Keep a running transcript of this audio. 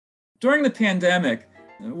During the pandemic,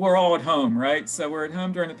 we're all at home, right? So we're at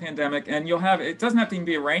home during the pandemic, and it doesn't have to even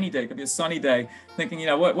be a rainy day, it could be a sunny day, thinking,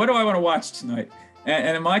 what do I want to watch tonight?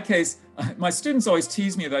 And in my case, my students always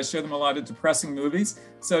tease me that I show them a lot of depressing movies.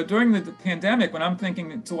 So during the pandemic, when I'm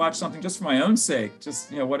thinking to watch something just for my own sake,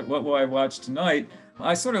 just, what will I watch tonight?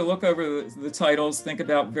 I sort of look over the titles, think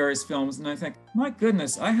about various films, and I think, my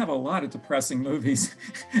goodness, I have a lot of depressing movies.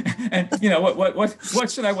 And what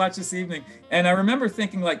should I watch this evening? And I remember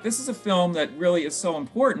thinking, like, this is a film that really is so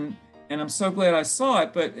important, and I'm so glad I saw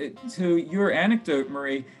it. But to your anecdote,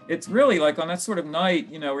 Marie, it's really like on that sort of night,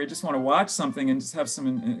 where you just want to watch something and just have some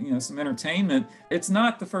entertainment. It's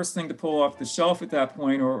not the first thing to pull off the shelf at that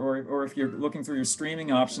point, or if you're looking through your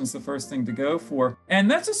streaming options, the first thing to go for.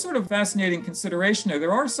 And that's a sort of fascinating consideration.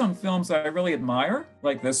 There are some films I really admire,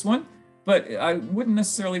 like this one, but I wouldn't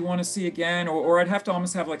necessarily want to see again, or I'd have to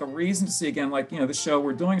almost have like a reason to see again, like, the show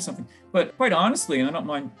we're doing something. But quite honestly, and I don't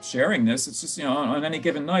mind sharing this, it's just, on any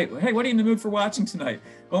given night, hey, what are you in the mood for watching tonight?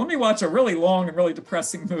 Well, let me watch a really long and really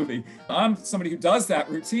depressing movie. I'm somebody who does that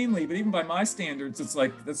routinely, but even by my standards, it's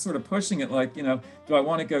like, that's sort of pushing it, like, do I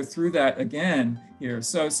want to go through that again here?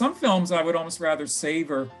 So some films I would almost rather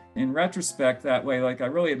savor in retrospect that way. Like, I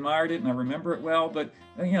really admired it and I remember it well, but,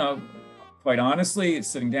 quite honestly,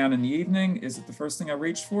 sitting down in the evening, is it the first thing I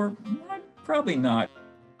reach for? Probably not.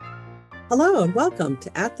 Hello and welcome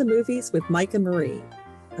to At the Movies with Mike and Marie,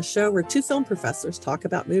 a show where two film professors talk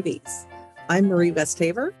about movies. I'm Marie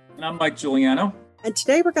Westhaver. And I'm Mike Giuliano. And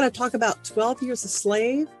today we're going to talk about 12 Years a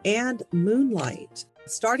Slave and Moonlight,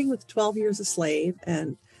 starting with 12 Years a Slave.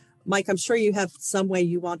 And Mike, I'm sure you have some way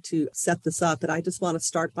you want to set this up, but I just want to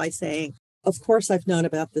start by saying, of course, I've known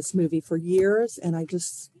about this movie for years, and I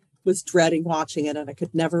just was dreading watching it, and I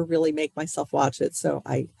could never really make myself watch it. So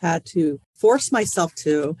I had to force myself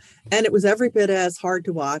to, and it was every bit as hard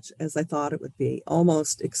to watch as I thought it would be,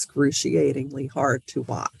 almost excruciatingly hard to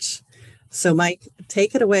watch. So Mike,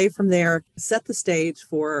 take it away from there, set the stage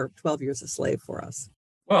for 12 Years a Slave for us.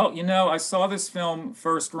 Well, I saw this film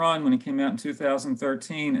first run when it came out in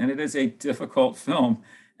 2013, and it is a difficult film.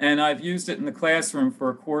 And I've used it in the classroom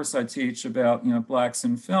for a course I teach about, Blacks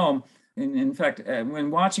in film. In fact,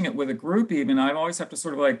 when watching it with a group, even, I always have to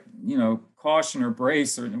sort of caution or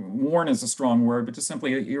brace, or warn is a strong word, but just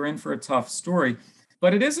simply you're in for a tough story.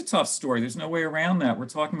 But it is a tough story. There's no way around that. We're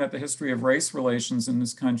talking about the history of race relations in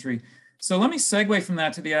this country. So let me segue from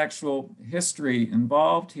that to the actual history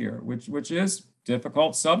involved here, which is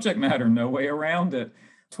difficult subject matter, no way around it.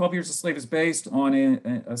 12 Years a Slave is based on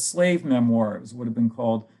a slave memoir, as it would have been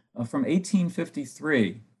called, from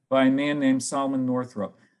 1853 by a man named Solomon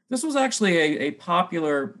Northrop. This was actually a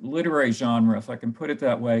popular literary genre, if I can put it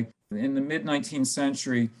that way, in the mid-19th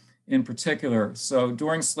century in particular. So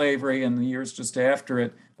during slavery and the years just after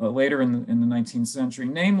it, later in the 19th century,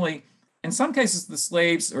 namely, in some cases, the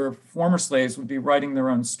slaves or former slaves would be writing their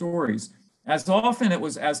own stories. As often, it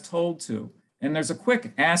was as told to. And there's a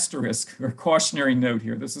quick asterisk or cautionary note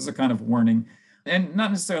here. This is a kind of warning. And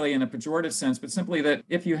not necessarily in a pejorative sense, but simply that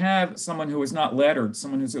if you have someone who is not lettered,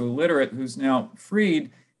 someone who's illiterate, who's now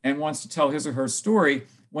freed, and wants to tell his or her story,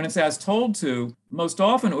 when it's as told to, most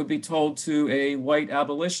often it would be told to a white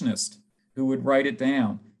abolitionist who would write it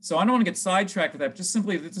down. So I don't want to get sidetracked with that, but just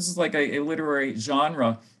simply that this is like a literary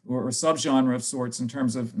genre or subgenre of sorts in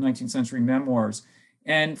terms of 19th century memoirs.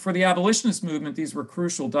 And for the abolitionist movement, these were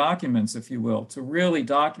crucial documents, if you will, to really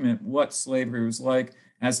document what slavery was like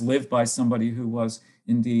as lived by somebody who was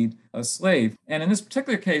indeed a slave. And in this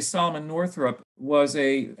particular case, Solomon Northrop was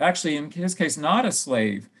actually in his case, not a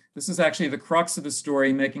slave. This is actually the crux of the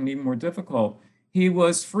story, making it even more difficult. He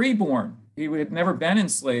was freeborn. He had never been in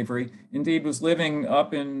slavery, indeed was living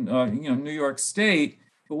up in New York State.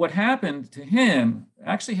 But what happened to him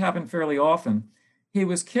actually happened fairly often. He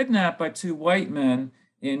was kidnapped by two white men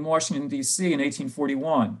in Washington, D.C. in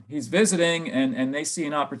 1841. He's visiting, and they see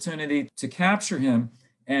an opportunity to capture him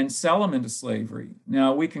and sell him into slavery.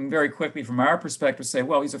 Now, we can very quickly, from our perspective, say,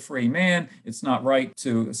 well, he's a free man. It's not right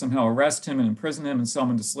to somehow arrest him and imprison him and sell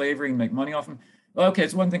him into slavery and make money off him. Okay,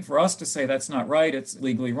 it's one thing for us to say that's not right. It's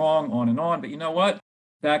legally wrong, on and on. But you know what?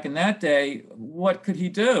 Back in that day, what could he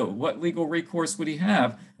do? What legal recourse would he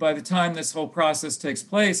have? By the time this whole process takes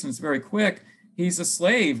place, and it's very quick, he's a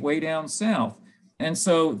slave way down south. And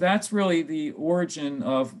so that's really the origin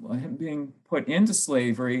of him being put into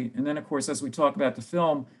slavery. And then, of course, as we talk about the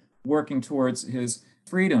film, working towards his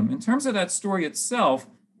freedom. In terms of that story itself,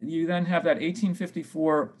 you then have that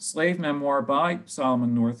 1854 slave memoir by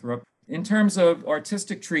Solomon Northrop. In terms of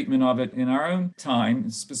artistic treatment of it in our own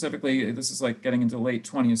time, specifically, this is like getting into the late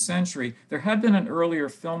 20th century, there had been an earlier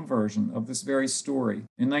film version of this very story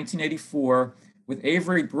in 1984 with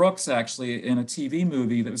Avery Brooks, actually, in a TV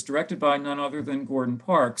movie that was directed by none other than Gordon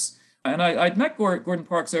Parks. And I'd met Gordon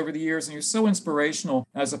Parks over the years, and he was so inspirational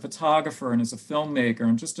as a photographer and as a filmmaker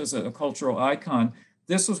and just as a cultural icon.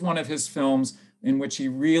 This was one of his films in which he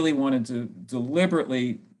really wanted to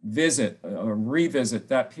deliberately visit or revisit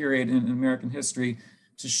that period in American history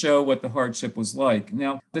to show what the hardship was like.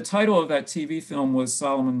 Now, the title of that TV film was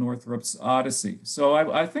Solomon Northrop's Odyssey. So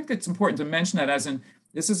I think it's important to mention that, as in,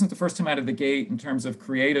 this isn't the first time out of the gate in terms of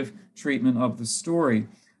creative treatment of the story.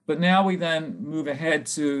 But now we then move ahead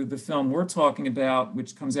to the film we're talking about,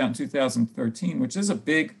 which comes out in 2013, which is a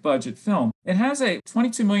big budget film. It has a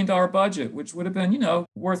 $22 million budget, which would have been,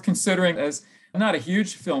 worth considering as not a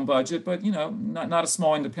huge film budget, but, not a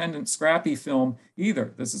small independent scrappy film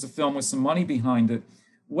either. This is a film with some money behind it.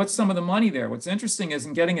 What's some of the money there? What's interesting is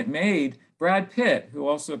in getting it made, Brad Pitt, who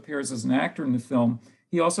also appears as an actor in the film,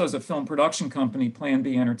 he also has a film production company, Plan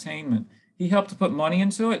B Entertainment. He helped to put money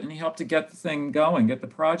into it, and he helped to get the thing going, get the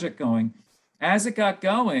project going. As it got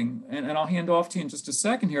going, and I'll hand off to you in just a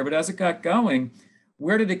second here, but as it got going,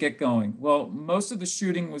 where did it get going? Well, most of the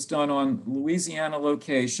shooting was done on Louisiana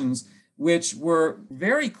locations, which were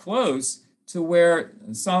very close to where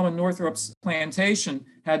Solomon Northrop's plantation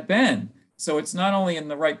had been. So it's not only in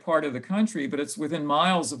the right part of the country, but it's within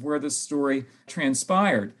miles of where this story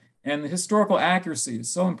transpired. And the historical accuracy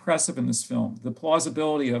is so impressive in this film, the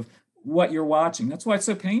plausibility of what you're watching. That's why it's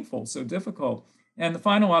so painful, so difficult. And the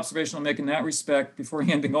final observation I'll make in that respect before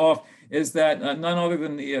handing off is that none other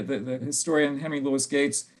than the historian Henry Louis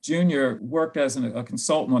Gates Jr. worked as a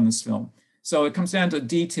consultant on this film. So it comes down to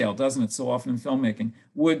detail, doesn't it, so often in filmmaking?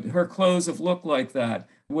 Would her clothes have looked like that?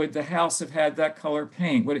 Would the house have had that color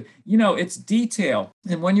paint? Would it, it's detail.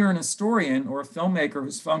 And when you're an historian or a filmmaker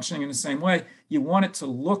who's functioning in the same way, you want it to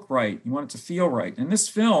look right. You want it to feel right. And this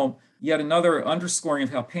film, yet another underscoring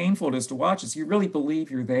of how painful it is to watch, is you really believe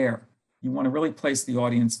you're there. You want to really place the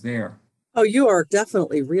audience there. Oh, you are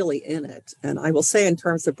definitely really in it. And I will say, in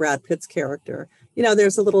terms of Brad Pitt's character,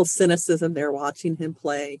 there's a little cynicism there watching him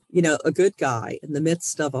play, a good guy in the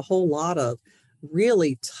midst of a whole lot of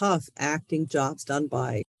really tough acting jobs done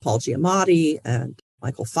by Paul Giamatti and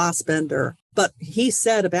Michael Fassbender. But he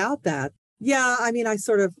said about that, yeah, I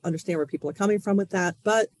sort of understand where people are coming from with that.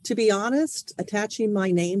 But to be honest, attaching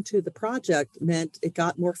my name to the project meant it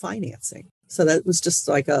got more financing. So that was just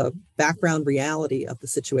like a background reality of the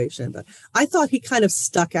situation. But I thought he kind of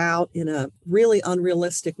stuck out in a really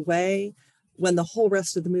unrealistic way when the whole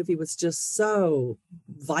rest of the movie was just so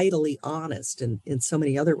vitally honest in so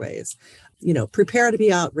many other ways. Prepare to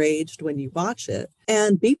be outraged when you watch it,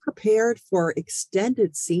 and be prepared for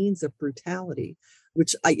extended scenes of brutality,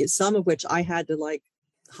 some of which I had to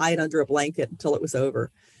hide under a blanket until it was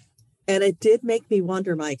over. And it did make me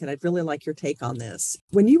wonder, Mike, and I'd really like your take on this.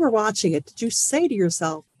 When you were watching it, did you say to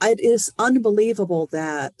yourself, it is unbelievable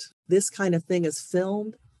that this kind of thing is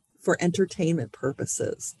filmed for entertainment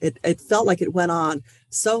purposes? It felt like it went on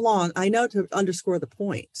so long. I know, to underscore the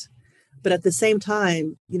point, but at the same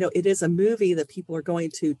time, it is a movie that people are going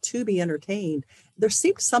to be entertained. There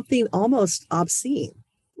seemed something almost obscene.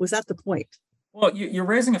 Was that the point? Well, you're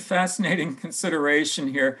raising a fascinating consideration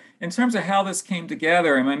here in terms of how this came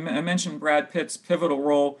together. I mentioned Brad Pitt's pivotal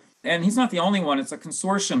role, and he's not the only one. It's a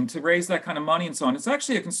consortium to raise that kind of money and so on. It's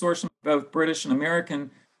actually a consortium of both British and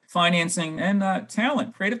American financing and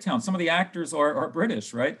talent, creative talent. Some of the actors are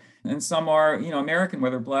British, right? And some are, American,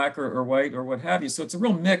 whether black or white or what have you. So it's a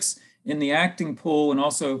real mix in the acting pool, and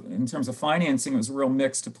also in terms of financing, it was a real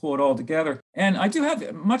mix to pull it all together. And I do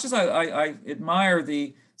have, much as I admire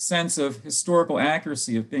the sense of historical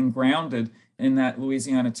accuracy of being grounded in that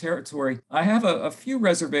Louisiana territory, I have a few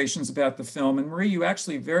reservations about the film. And Marie, you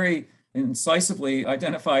actually very incisively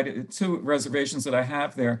identified two reservations that I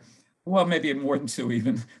have there. Well, maybe more than two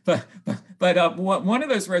even. But one of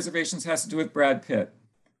those reservations has to do with Brad Pitt.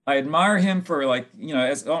 I admire him for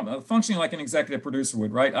as functioning like an executive producer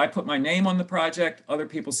would, right? I put my name on the project, other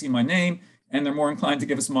people see my name, and they're more inclined to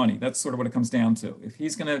give us money. That's sort of what it comes down to. If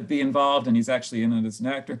he's going to be involved and he's actually in it as an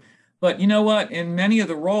actor. But you know what? In many of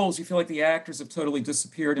the roles, you feel like the actors have totally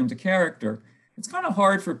disappeared into character. It's kind of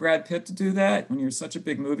hard for Brad Pitt to do that when you're such a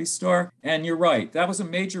big movie star. And you're right. That was a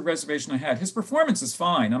major reservation I had. His performance is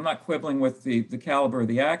fine. I'm not quibbling with the caliber of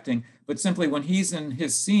the acting, but simply when he's in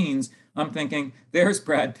his scenes, I'm thinking, there's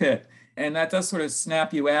Brad Pitt. And that does sort of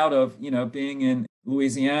snap you out of, being in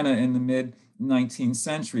Louisiana in the mid-19th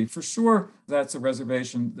century. For sure, that's a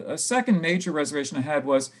reservation. A second major reservation I had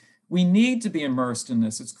was, we need to be immersed in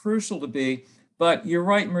this. It's crucial to be. But you're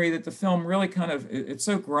right, Marie, that the film really it's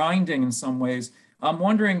so grinding in some ways. I'm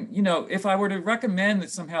wondering, if I were to recommend that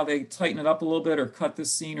somehow they tighten it up a little bit or cut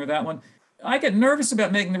this scene or that one, I get nervous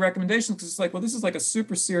about making the recommendations because it's like, well, this is like a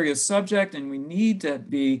super serious subject and we need to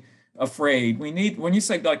be afraid. We need, when you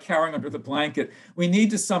say like cowering under the blanket, we need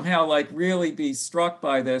to somehow like really be struck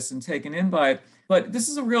by this and taken in by it. But this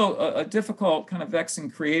is a difficult kind of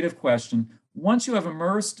vexing creative question. Once you have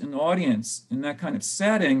immersed an audience in that kind of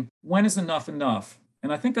setting, when is enough enough?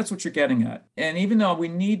 And I think that's what you're getting at. And even though we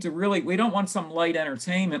need to really, we don't want some light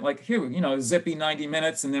entertainment like here, zippy 90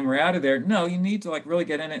 minutes and then we're out of there. No, you need to like really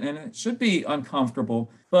get in it, and it should be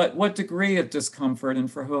uncomfortable. But what degree of discomfort and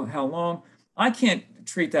for how long? I can't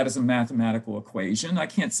treat that as a mathematical equation. I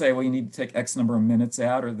can't say, well, you need to take X number of minutes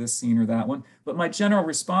out or this scene or that one. But my general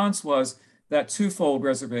response was that twofold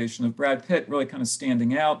reservation of Brad Pitt really kind of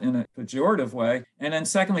standing out in a pejorative way. And then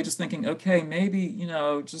secondly, just thinking, okay, maybe,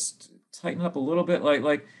 just tighten up a little bit,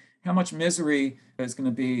 like how much misery is going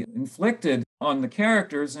to be inflicted on the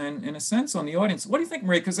characters and in a sense on the audience. What do you think,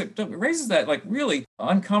 Marie? Because it raises that like really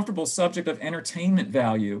uncomfortable subject of entertainment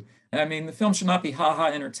value. I mean, the film should not be ha-ha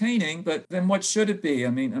entertaining, but then what should it be? I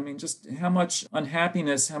mean, just how much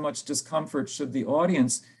unhappiness, how much discomfort should the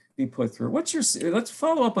audience be put through? Let's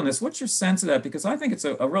follow up on this. What's your sense of that? Because I think it's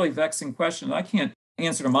a really vexing question. I can't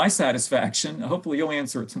answer to my satisfaction. Hopefully you'll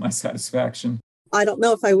answer it to my satisfaction. I don't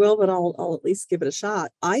know if I will, but I'll at least give it a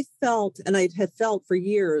shot. I felt, and I had felt for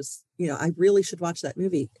years, I really should watch that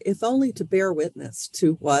movie, if only to bear witness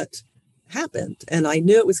to what happened. And I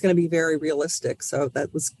knew it was going to be very realistic. So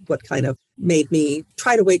that was what kind of made me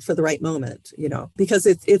try to wait for the right moment, because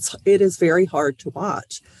it is very hard to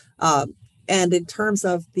watch. And in terms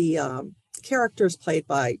of the characters played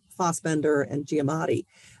by Fassbender and Giamatti,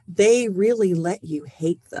 they really let you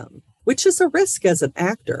hate them, which is a risk as an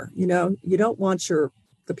actor. You don't want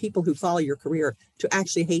the people who follow your career to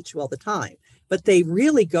actually hate you all the time, but they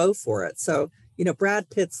really go for it. So, Brad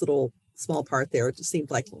Pitt's little small part there, it just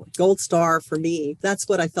seemed like gold star for me. That's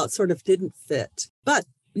what I felt sort of didn't fit. But,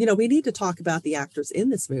 we need to talk about the actors in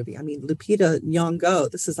this movie. I mean, Lupita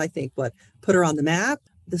Nyong'o, this is, I think, what put her on the map.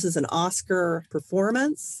 This is an Oscar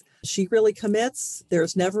performance. She really commits.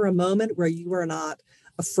 There's never a moment where you are not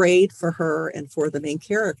afraid for her and for the main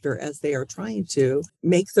character as they are trying to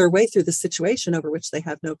make their way through the situation over which they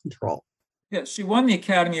have no control. Yeah, she won the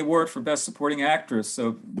Academy Award for Best Supporting Actress.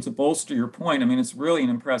 So to bolster your point, I mean, it's really an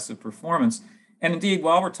impressive performance. And indeed,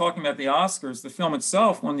 while we're talking about the Oscars, the film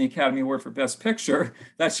itself won the Academy Award for Best Picture.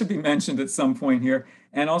 That should be mentioned at some point here.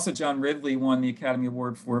 And also John Ridley won the Academy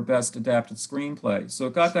Award for Best Adapted Screenplay. So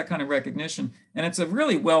it got that kind of recognition. And it's a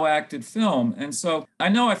really well-acted film. And so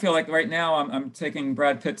I feel like right now I'm taking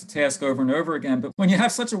Brad Pitt to task over and over again. But when you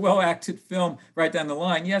have such a well-acted film right down the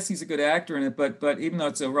line, yes, he's a good actor in it. But even though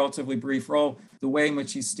it's a relatively brief role, the way in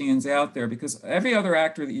which he stands out there, because every other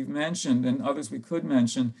actor that you've mentioned and others we could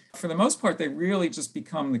mention, for the most part, they really just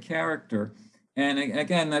become the character. And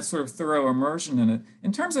again, that sort of thorough immersion in it.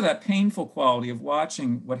 In terms of that painful quality of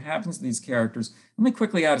watching what happens to these characters, let me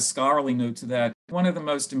quickly add a scholarly note to that. One of the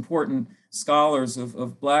most important scholars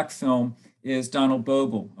of Black film is Donald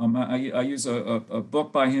Bogle. I use a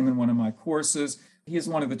book by him in one of my courses. He is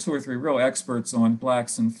one of the 2 or 3 real experts on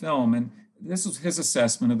Blacks in film. And this is his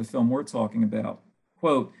assessment of the film we're talking about.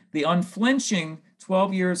 Quote, "The unflinching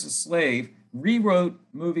 12 Years a Slave rewrote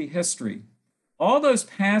movie history. All those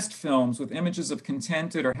past films with images of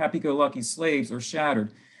contented or happy-go-lucky slaves are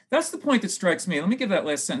shattered." That's the point that strikes me. Let me give that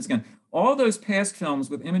last sentence again. All those past films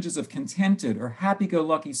with images of contented or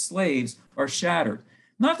happy-go-lucky slaves are shattered.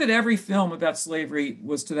 Not that every film about slavery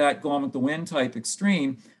was to that Gone with the Wind type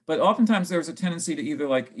extreme, but oftentimes there was a tendency to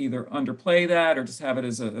either underplay that or just have it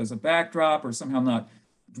as a backdrop or somehow not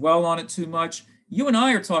dwell on it too much. You and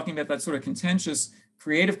I are talking about that sort of contentious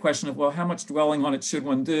creative question of, well, how much dwelling on it should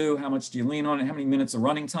one do? How much do you lean on it? How many minutes of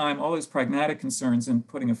running time? All those pragmatic concerns in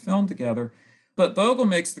putting a film together. But Bogle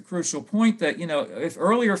makes the crucial point that, if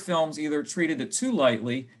earlier films either treated it too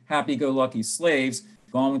lightly, happy-go-lucky slaves,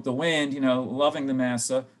 Gone with the Wind, Loving the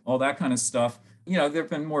Massa, all that kind of stuff, there have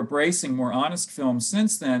been more bracing, more honest films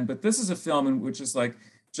since then. But this is a film in which is like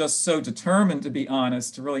just so determined to be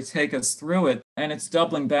honest, to really take us through it. And it's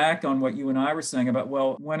doubling back on what you and I were saying about,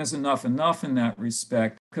 well, when is enough in that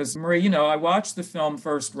respect? Because Marie, I watched the film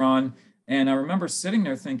first run and I remember sitting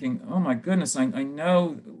there thinking, oh my goodness, I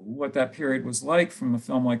know what that period was like from a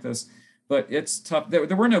film like this, but it's tough.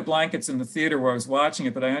 There were no blankets in the theater where I was watching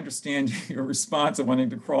it, but I understand your response of wanting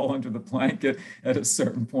to crawl under the blanket at a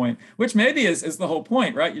certain point, which maybe is the whole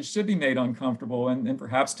point, right? You should be made uncomfortable and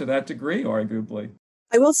perhaps to that degree, arguably.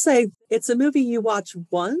 I will say it's a movie you watch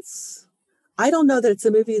once. I don't know that it's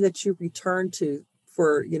a movie that you return to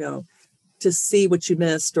for, to see what you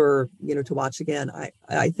missed or, to watch again.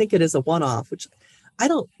 I think it is a one-off, which I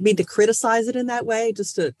don't mean to criticize it in that way,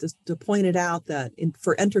 just to point it out that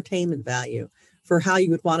for entertainment value, for how you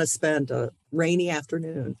would want to spend a rainy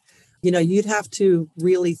afternoon, you'd have to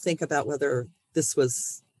really think about whether this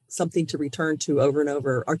was something to return to over and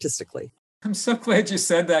over artistically. I'm so glad you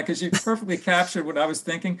said that because you perfectly captured what I was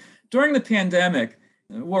thinking. During the pandemic,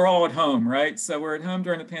 we're all at home, right? So we're at home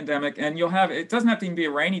during the pandemic, and it doesn't have to even be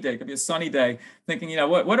a rainy day, it could be a sunny day, thinking,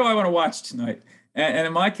 what do I want to watch tonight? And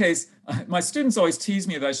in my case, my students always tease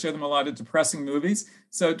me that I show them a lot of depressing movies.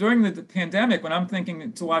 So during the pandemic, when I'm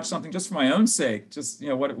thinking to watch something just for my own sake, just,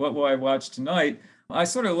 what will I watch tonight? I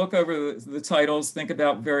sort of look over the titles, think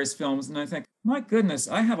about various films, and I think, my goodness,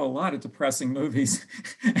 I have a lot of depressing movies.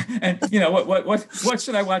 And, what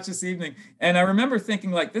should I watch this evening? And I remember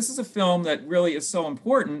thinking, like, this is a film that really is so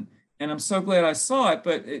important, and I'm so glad I saw it.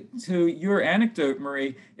 But to your anecdote,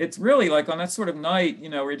 Marie, it's really like on that sort of night,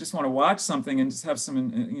 where you just want to watch something and just have some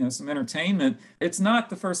entertainment. It's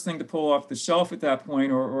not the first thing to pull off the shelf at that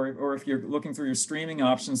point, or if you're looking through your streaming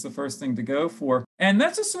options, the first thing to go for. And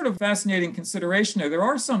that's a sort of fascinating consideration there. There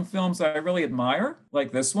are some films I really admire,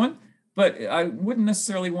 like this one, but I wouldn't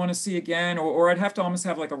necessarily want to see again, or I'd have to almost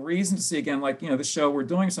have like a reason to see again, like, the show we're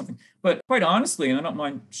doing something. But quite honestly, and I don't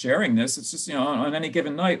mind sharing this, it's just, on any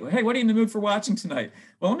given night, hey, what are you in the mood for watching tonight?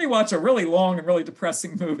 Well, let me watch a really long and really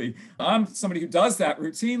depressing movie. I'm somebody who does that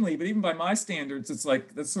routinely, but even by my standards, it's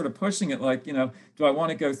like, that's sort of pushing it, like, do I want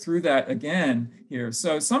to go through that again here?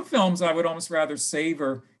 So some films I would almost rather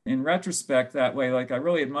savor in retrospect that way. Like, I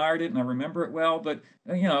really admired it and I remember it well, but,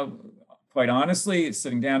 quite honestly,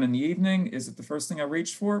 sitting down in the evening, is it the first thing I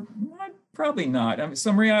reached for? Probably not.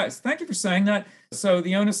 So Maria, thank you for saying that. So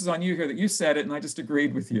the onus is on you here that you said it, and I just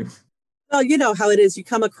agreed with you. Well, you know how it is. You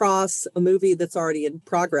come across a movie that's already in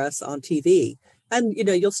progress on TV, and,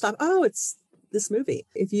 you'll stop. Oh, it's this movie.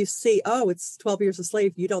 If you see, oh, it's 12 Years a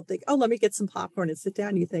Slave, you don't think, oh, let me get some popcorn and sit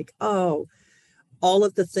down. You think, oh, all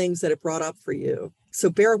of the things that it brought up for you. So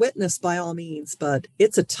bear witness by all means, but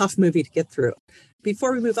it's a tough movie to get through.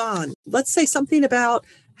 Before we move on, let's say something about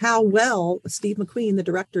how well Steve McQueen, the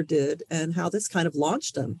director, did and how this kind of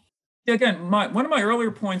launched him. Yeah, again, one of my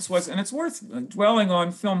earlier points was, and it's worth dwelling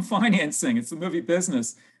on film financing, it's the movie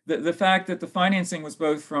business, the fact that the financing was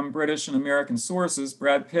both from British and American sources.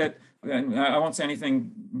 Brad Pitt, and I won't say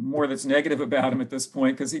anything more that's negative about him at this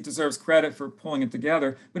point because he deserves credit for pulling it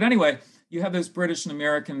together. But anyway, you have those British and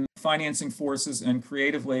American financing forces, and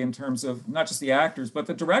creatively in terms of not just the actors, but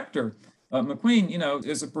the director. McQueen,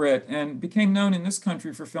 is a Brit and became known in this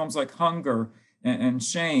country for films like Hunger and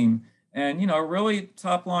Shame, and, a really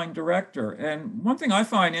top-line director. And one thing I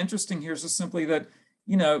find interesting here is just simply that,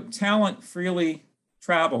 talent freely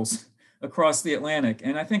travels across the Atlantic.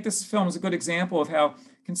 And I think this film is a good example of how,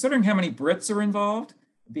 considering how many Brits are involved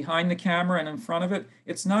behind the camera and in front of it,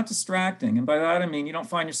 it's not distracting. And by that, I mean, you don't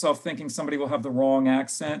find yourself thinking somebody will have the wrong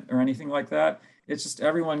accent or anything like that. It's just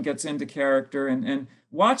everyone gets into character. And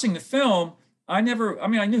watching the film, I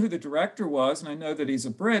knew who the director was, and I know that he's a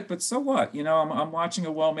Brit, but so what? I'm watching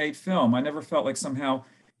a well-made film. I never felt like somehow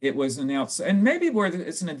it was an outside, and maybe where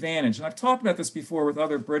it's an advantage. And I've talked about this before with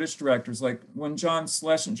other British directors, like when John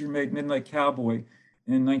Schlesinger made Midnight Cowboy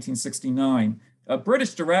in 1969, a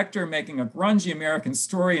British director making a grungy American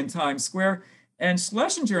story in Times Square. And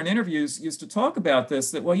Schlesinger in interviews used to talk about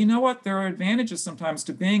this, that, well, you know what? There are advantages sometimes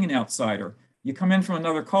to being an outsider. You come in from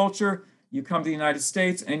another culture, you come to the United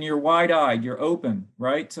States, and you're wide-eyed, you're open,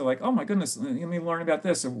 right? To like, oh my goodness, let me learn about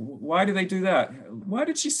this. Or why do they do that? Why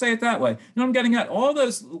did she say it that way? I'm getting at all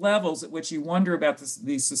those levels at which you wonder about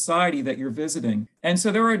the society that you're visiting. And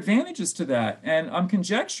so there are advantages to that. And I'm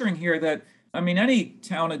conjecturing here that, any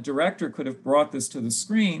talented director could have brought this to the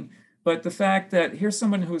screen, but the fact that here's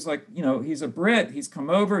someone who's like, he's a Brit, he's come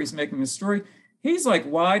over, he's making a story. He's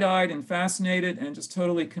like wide-eyed and fascinated and just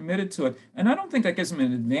totally committed to it. And I don't think that gives him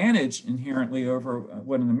an advantage inherently over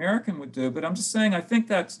what an American would do, but I'm just saying I think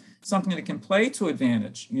that's something that can play to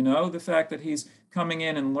advantage, the fact that he's coming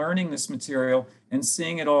in and learning this material and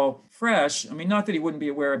seeing it all fresh. Not that he wouldn't be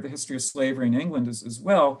aware of the history of slavery in England as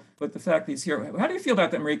well, but the fact that he's here. How do you feel about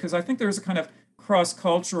that, Marie? Because I think there's a kind of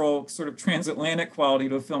cross-cultural sort of transatlantic quality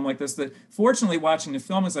to a film like this that, fortunately, watching the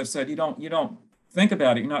film, as I've said, you don't think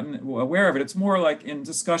about it, you're not aware of it. It's more like in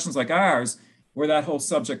discussions like ours, where that whole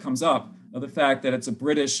subject comes up, of the fact that it's a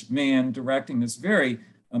British man directing this very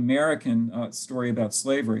American story about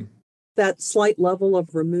slavery. That slight level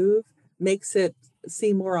of remove makes it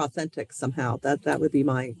seem more authentic somehow. That would be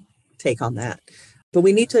my take on that. But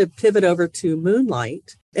we need to pivot over to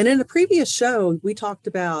Moonlight. And in a previous show, we talked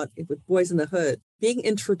about, with Boys in the Hood, being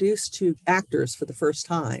introduced to actors for the first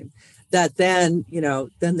time. that then,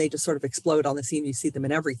 then they just sort of explode on the scene. You see them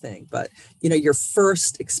in everything, but, your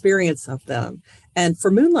first experience of them. And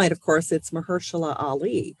for Moonlight, of course, it's Mahershala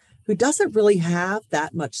Ali, who doesn't really have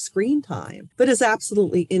that much screen time, but is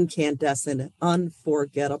absolutely incandescent and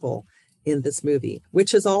unforgettable in this movie,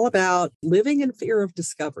 which is all about living in fear of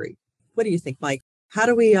discovery. What do you think, Mike? How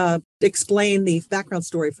do we explain the background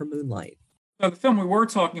story for Moonlight? So the film we were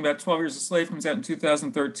talking about, 12 Years a Slave, comes out in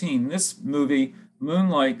 2013. This movie,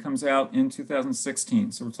 Moonlight, comes out in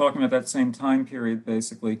 2016. So we're talking about that same time period,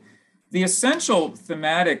 basically. The essential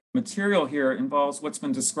thematic material here involves what's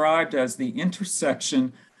been described as the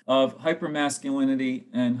intersection of hypermasculinity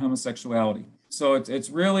and homosexuality. So it's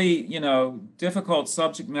really, difficult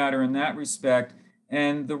subject matter in that respect.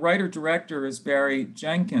 And the writer-director is Barry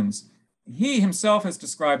Jenkins. He himself has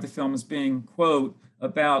described the film as being, quote,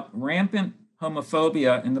 about rampant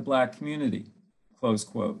homophobia in the Black community, close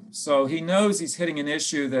quote. So he knows he's hitting an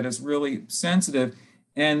issue that is really sensitive,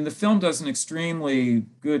 and the film does an extremely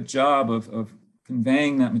good job of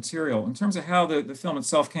conveying that material. In terms of how the film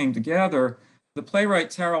itself came together, the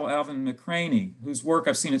playwright Terrell Alvin McCraney, whose work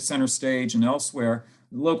I've seen at Center Stage and elsewhere,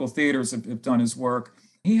 the local theaters have done his work,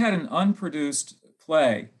 he had an unproduced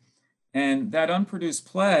play, and that unproduced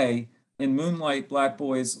play in Moonlight, Black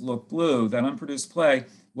Boys Look Blue, that unproduced play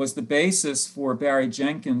was the basis for Barry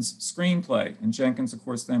Jenkins' screenplay. And Jenkins, of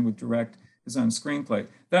course, then would direct his own screenplay.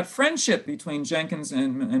 That friendship between Jenkins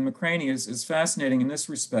and McCraney is fascinating in this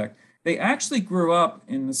respect. They actually grew up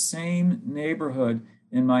in the same neighborhood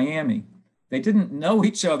in Miami. They didn't know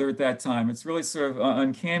each other at that time. It's really sort of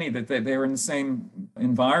uncanny that they were in the same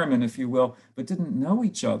environment, if you will, but didn't know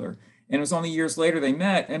each other. And it was only years later they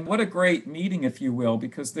met. And what a great meeting, if you will,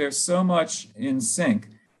 because there's so much in sync.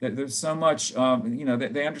 There's so much,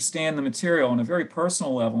 they understand the material on a very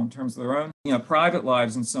personal level in terms of their own, private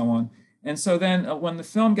lives and so on. And so then when the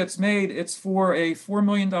film gets made, it's for a $4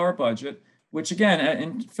 million budget, which again,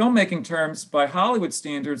 in filmmaking terms, by Hollywood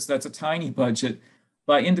standards, that's a tiny budget.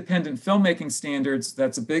 By independent filmmaking standards,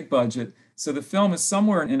 that's a big budget. So the film is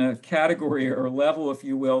somewhere in a category or level, if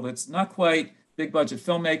you will, that's not quite big budget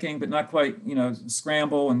filmmaking, but not quite,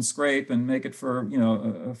 scramble and scrape and make it for,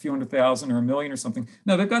 a few $100,000 or $1 million or something.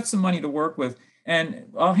 No, they've got some money to work with. And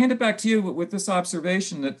I'll hand it back to you with this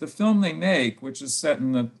observation that the film they make, which is set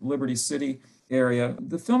in the Liberty City area,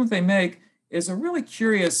 the film that they make is a really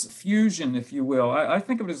curious fusion, if you will. I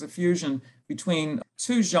think of it as a fusion between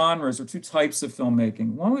two genres or two types of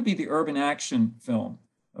filmmaking. One would be the urban action film,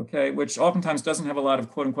 okay, which oftentimes doesn't have a lot of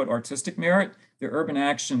quote unquote artistic merit, the urban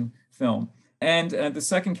action film. And the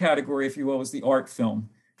second category, if you will, is the art film.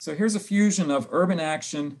 So here's a fusion of urban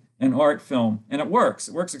action and art film, and it works.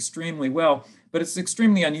 It works extremely well, but it's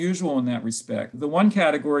extremely unusual in that respect. The one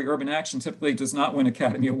category, urban action, typically does not win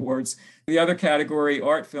Academy Awards. The other category,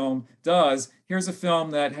 art film, does. Here's a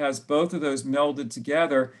film that has both of those melded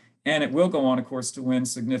together, and it will go on, of course, to win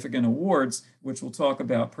significant awards, which we'll talk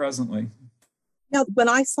about presently. Now, when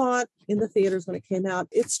I saw it in the theaters when it came out,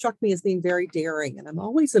 it struck me as being very daring. And I'm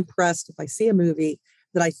always impressed if I see a movie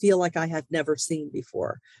that I feel like I have never seen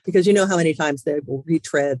before, because you know how many times they will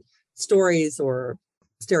retread stories or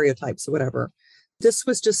stereotypes or whatever. This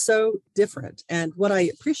was just so different. And what I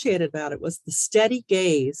appreciated about it was the steady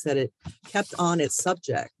gaze that it kept on its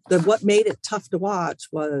subject. What made it tough to watch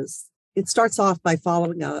was it starts off by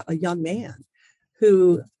following a young man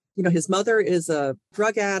who, his mother is a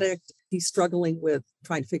drug addict. He's struggling with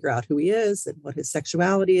trying to figure out who he is and what his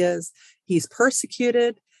sexuality is. He's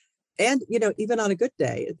persecuted. And, even on a good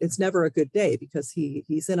day, it's never a good day because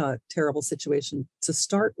he's in a terrible situation to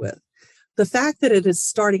start with. The fact that it is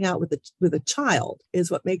starting out with a child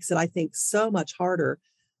is what makes it, I think, so much harder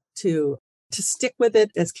to stick with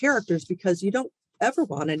it as characters, because you don't ever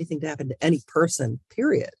want anything to happen to any person,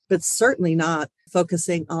 period, but certainly not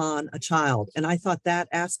focusing on a child. And I thought that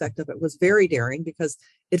aspect of it was very daring because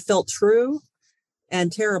it felt true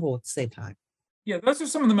and terrible at the same time. Yeah, those are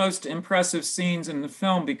some of the most impressive scenes in the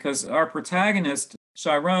film because our protagonist,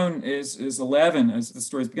 Chiron, is 11 as the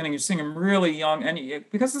story's beginning. You're seeing him really young, and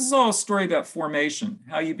because this is all a story about formation,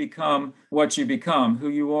 how you become what you become, who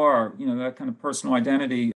you are, that kind of personal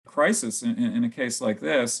identity crisis in a case like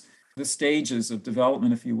this, the stages of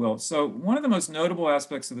development, if you will. So one of the most notable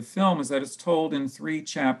aspects of the film is that it's told in 3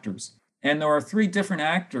 chapters, and there are 3 different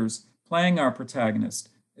actors playing our protagonist.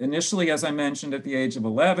 Initially, as I mentioned, at the age of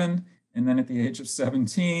 11, and then at the age of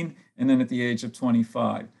 17, and then at the age of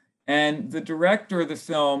 25. And the director of the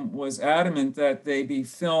film was adamant that they be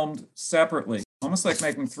filmed separately, almost like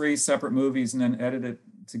making 3 separate movies and then edit it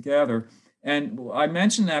together. And I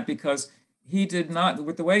mention that because he did not,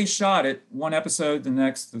 with the way he shot it, one episode, the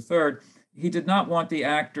next, the third, he did not want the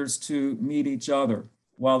actors to meet each other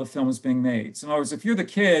while the film was being made. So in other words, if you're the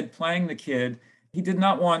kid playing the kid, he did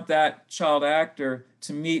not want that child actor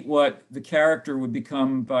to meet what the character would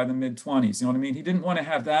become by the mid-20s. You know what I mean? He didn't want to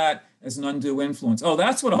have that as an undue influence. Oh,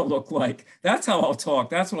 that's what I'll look like. That's how I'll talk.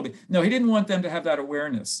 That's what I'll be. No, he didn't want them to have that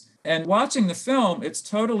awareness. And watching the film, it's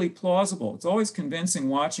totally plausible. It's always convincing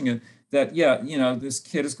watching it that, yeah, this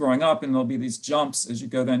kid is growing up and there'll be these jumps as you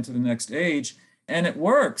go then to the next age. And it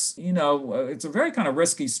works. It's a very kind of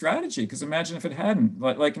risky strategy, because imagine if it hadn't.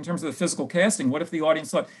 Like in terms of the physical casting, what if the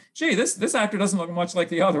audience thought, gee, this actor doesn't look much like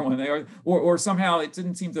the other one, or somehow it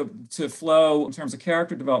didn't seem to flow in terms of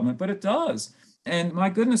character development, but it does. And my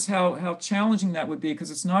goodness, how challenging that would be,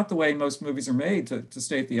 because it's not the way most movies are made, to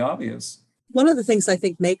state the obvious. One of the things I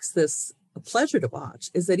think makes this a pleasure to watch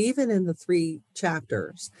is that even in the 3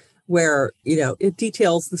 chapters where, it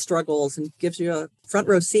details the struggles and gives you a front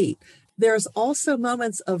row seat, there's also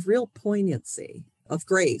moments of real poignancy, of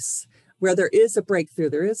grace, where there is a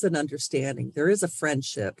breakthrough, there is an understanding, there is a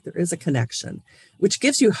friendship, there is a connection, which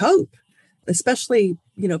gives you hope, especially,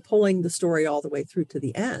 pulling the story all the way through to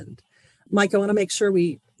the end. Mike, I want to make sure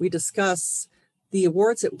we discuss the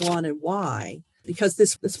awards it won and why, because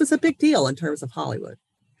this was a big deal in terms of Hollywood.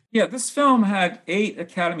 Yeah, this film had 8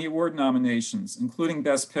 Academy Award nominations, including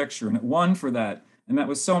Best Picture, and it won for that. And that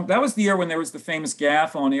was the year when there was the famous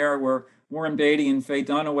gaffe on air where Warren Beatty and Faye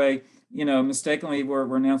Dunaway, mistakenly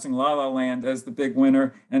were announcing La La Land as the big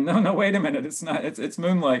winner. And no, wait a minute, it's not. It's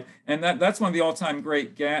Moonlight, and that's one of the all-time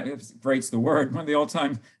great great's the word, one of the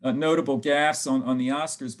all-time notable gaffes on the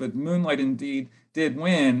Oscars. But Moonlight indeed did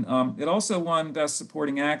win. It also won Best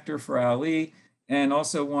Supporting Actor for Ali, and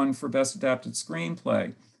also won for Best Adapted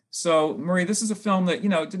Screenplay. So, Marie, this is a film that,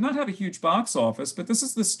 did not have a huge box office, but this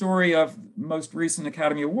is the story of most recent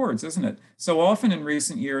Academy Awards, isn't it? So often in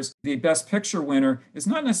recent years, the Best Picture winner is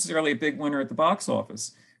not necessarily a big winner at the box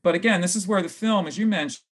office. But again, this is where the film, as you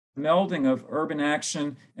mentioned, melding of urban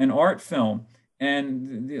action and art film,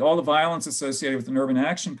 and all the violence associated with an urban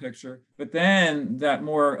action picture, but then that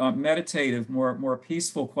more meditative, more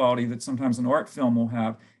peaceful quality that sometimes an art film will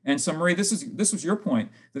have. And so, Marie, this was your point,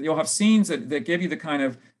 that you'll have scenes that give you the kind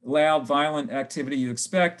of loud, violent activity you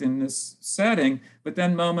expect in this setting, but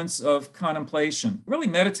then moments of contemplation, really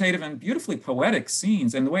meditative and beautifully poetic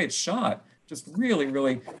scenes. And the way it's shot, just really,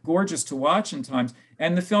 really gorgeous to watch in times.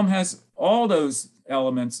 And the film has all those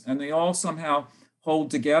elements, and they all somehow hold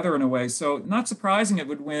together in a way. So not surprising it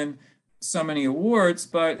would win so many awards,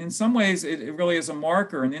 but in some ways it really is a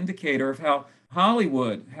marker, an indicator of how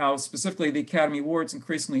Hollywood, how specifically the Academy Awards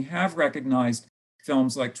increasingly have recognized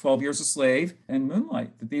films like 12 Years a Slave and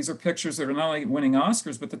Moonlight, that these are pictures that are not only winning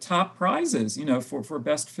Oscars, but the top prizes, for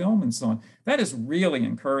best film and so on. That is really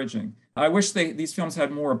encouraging. I wish these films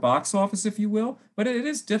had more box office, if you will, but it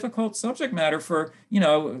is difficult subject matter for,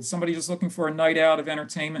 somebody just looking for a night out of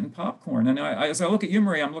entertainment and popcorn. And as I look at you,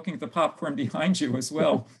 Marie, I'm looking at the popcorn behind you as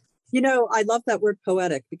well. I love that word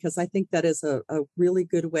poetic, because I think that is a really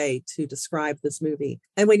good way to describe this movie.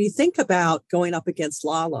 And when you think about going up against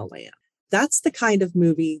La La Land, that's the kind of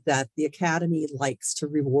movie that the Academy likes to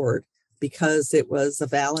reward, because it was a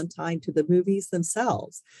Valentine to the movies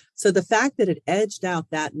themselves. So the fact that it edged out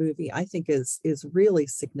that movie, I think is really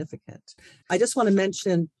significant. I just want to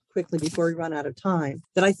mention quickly before we run out of time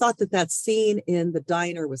that I thought that scene in the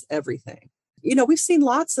diner was everything. We've seen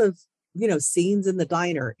lots of scenes in the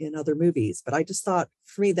diner in other movies, but I just thought,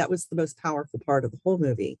 for me, that was the most powerful part of the whole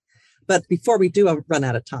movie. But before we do run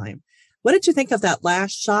out of time, what did you think of that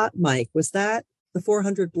last shot, Mike? Was that the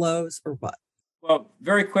 400 blows or what? Well,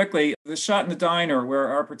 very quickly, the shot in the diner where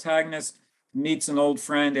our protagonist meets an old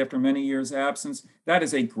friend after many years' absence, that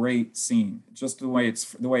is a great scene. Just the way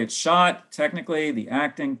it's shot, technically, the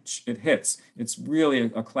acting, it hits. It's really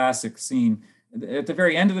a classic scene. At the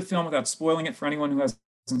very end of the film, without spoiling it for anyone who hasn't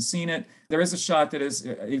seen it, there is a shot that is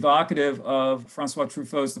evocative of Francois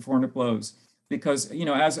Truffaut's The 400 Blows. Because,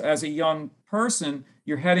 as a young person,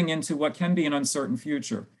 you're heading into what can be an uncertain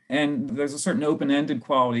future. And there's a certain open-ended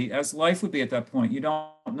quality, as life would be at that point. You don't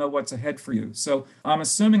know what's ahead for you. So I'm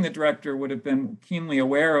assuming the director would have been keenly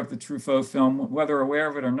aware of the Truffaut film. Whether aware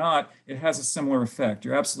of it or not, it has a similar effect.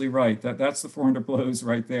 You're absolutely right. That's the 400 Blows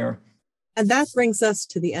right there. And that brings us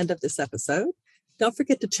to the end of this episode. Don't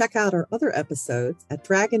forget to check out our other episodes at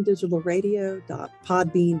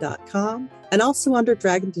dragondigitalradio.podbean.com and also under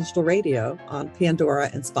Dragon Digital Radio on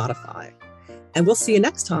Pandora and Spotify. And we'll see you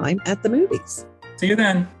next time at the movies. See you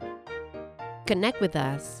then. Connect with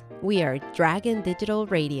us. We are Dragon Digital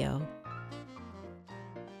Radio.